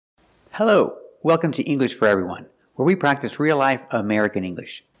Hello, welcome to English for Everyone, where we practice real-life American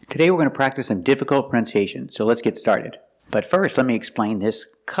English. Today we're going to practice some difficult pronunciation, so let's get started. But first, let me explain this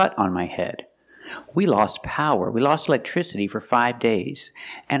cut on my head. We lost power, we lost electricity for 5 days,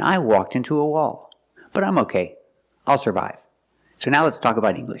 and I walked into a wall. But I'm okay, I'll survive. So now let's talk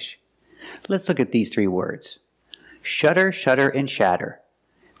about English. Let's look at these three words. Shudder, shudder, and shatter.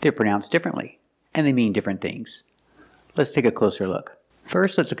 They're pronounced differently, and they mean different things. Let's take a closer look.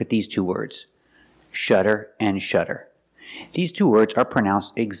 First, let's look at these two words, shudder and shudder. These two words are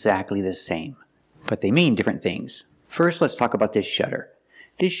pronounced exactly the same, but they mean different things. First, let's talk about this shudder.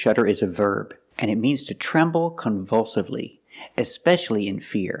 This shudder is a verb, and it means to tremble convulsively, especially in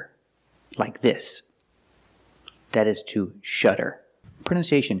fear, like this. That is to shudder.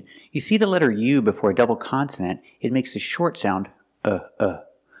 Pronunciation. You see the letter U before a double consonant, it makes a short sound,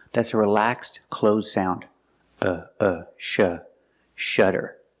 That's a relaxed, closed sound,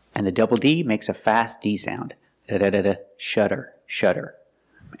 shudder. And the double D makes a fast D sound, shudder, shudder.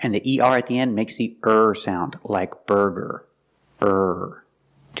 And the ER at the end makes the sound, like burger,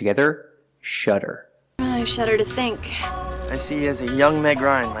 Together, shudder. I shudder to think. I see you as a young Meg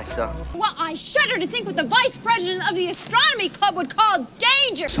Ryan myself. Well, I shudder to think what the vice president of the astronomy club would call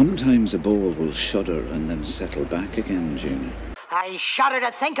danger. Sometimes a ball will shudder and then settle back again, Junior. I shudder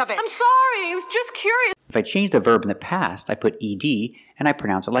to think of it. I'm sorry, I was just curious. If I change the verb in the past, I put ED and I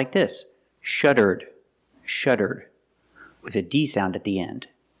pronounce it like this. Shuddered, shuddered, with a D sound at the end.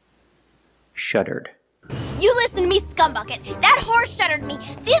 Shuddered. You listen to me, scumbucket. That horse shuddered me.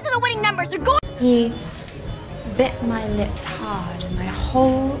 These are the winning numbers. They're going. He bit my lips hard and my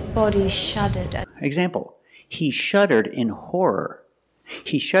whole body shuddered. Example. He shuddered in horror.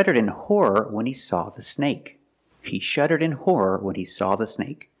 He shuddered in horror when he saw the snake. He shuddered in horror when he saw the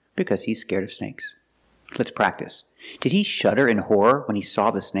snake because he's scared of snakes. Let's practice. Did he shudder in horror when he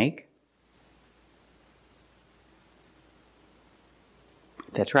saw the snake?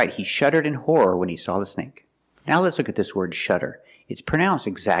 That's right, he shuddered in horror when he saw the snake. Now let's look at this word shudder. It's pronounced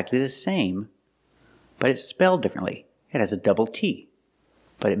exactly the same, but it's spelled differently. It has a double T,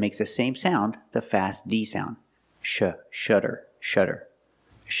 but it makes the same sound, the fast D sound. Shudder, shudder.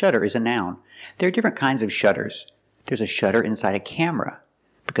 Shudder is a noun. There are different kinds of shutters. There's a shutter inside a camera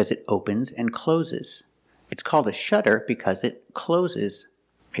because it opens and closes. It's called a shutter because it closes.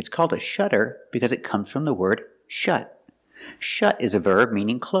 It's called a shutter because it comes from the word shut. Shut is a verb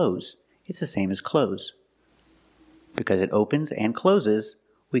meaning close. It's the same as close. Because it opens and closes,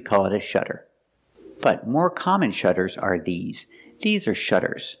 we call it a shutter. But more common shutters are these. These are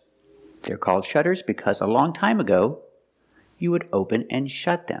shutters. They're called shutters because a long time ago, you would open and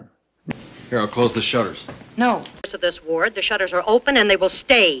shut them. Here, I'll close the shutters. No. Of this ward, the shutters are open and they will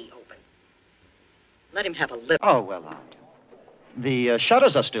stay open. Let him have a little. Oh, well, the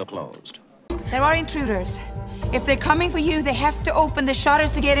shutters are still closed. There are intruders. If they're coming for you, they have to open the shutters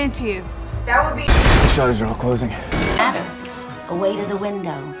to get into you. That would be... The shutters are all closing. Shatter. Away to the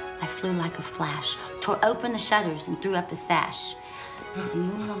window. I flew like a flash, tore open the shutters and threw up a sash. The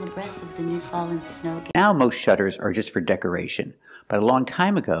moon on the breast of the new fallen snow. Now most shutters are just for decoration, but a long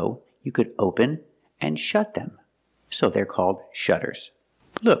time ago, you could open and shut them. So they're called shutters.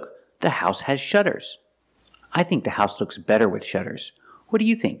 Look, the house has shutters. I think the house looks better with shutters. What do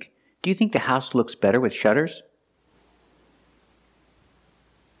you think? Do you think the house looks better with shutters?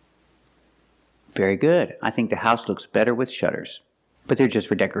 Very good. I think the house looks better with shutters. But they're just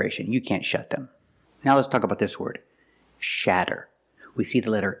for decoration. You can't shut them. Now let's talk about this word. Shatter. We see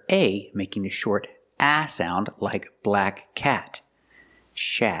the letter A making the short A sound like black cat.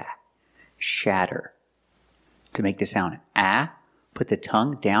 Shatter. To make the sound A, put the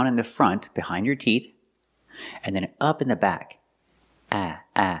tongue down in the front behind your teeth and then up in the back.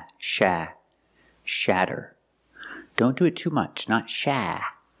 Shatter. Don't do it too much, not shatter.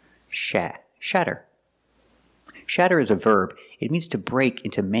 Shatter is a verb. It means to break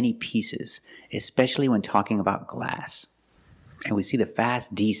into many pieces, especially when talking about glass. And we see the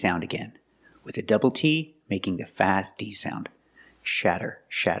fast D sound again, with a double T making the fast D sound. Shatter.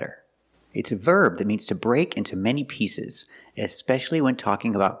 It's a verb that means to break into many pieces, especially when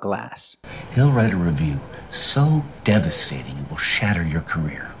talking about glass. He'll write a review so devastating it will shatter your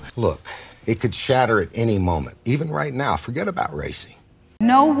career. Look, it could shatter at any moment, even right now. Forget about racing.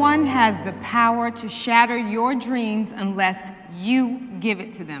 No one has the power to shatter your dreams unless you give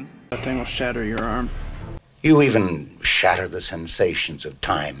it to them. That thing will shatter your arm. You even shatter the sensations of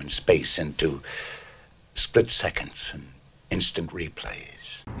time and space into split seconds and instant replays.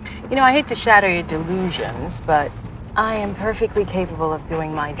 You know, I hate to shatter your delusions, but I am perfectly capable of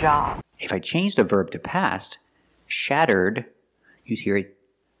doing my job. If I change the verb to past, shattered, you hear it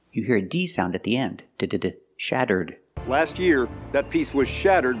You hear a D sound at the end. Shattered. Last year, that piece was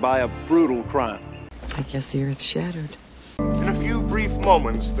shattered by a brutal crime. I guess the earth shattered. In a few brief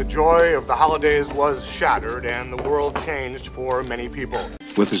moments, the joy of the holidays was shattered and the world changed for many people.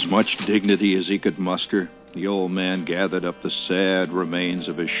 With as much dignity as he could muster, the old man gathered up the sad remains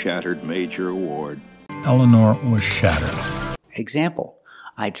of his shattered major award. Eleanor was shattered. Example,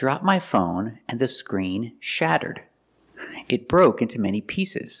 I dropped my phone and the screen shattered. It broke into many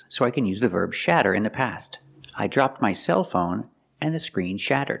pieces, so I can use the verb shatter in the past. I dropped my cell phone and the screen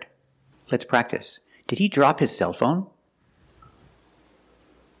shattered. Let's practice. Did he drop his cell phone?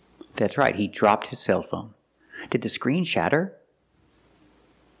 That's right, he dropped his cell phone. Did the screen shatter?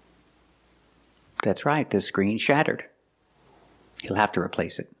 That's right, the screen shattered. He'll have to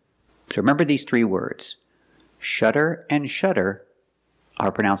replace it. So remember these three words. Shudder and shudder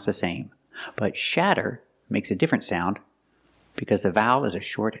are pronounced the same, but shatter makes a different sound because the vowel is a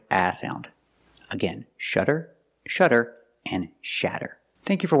short ah sound. Again, shudder, shudder, and shatter.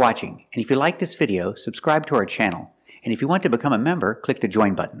 Thank you for watching, and if you like this video, subscribe to our channel. And if you want to become a member, click the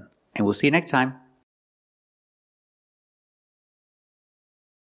join button. And we'll see you next time.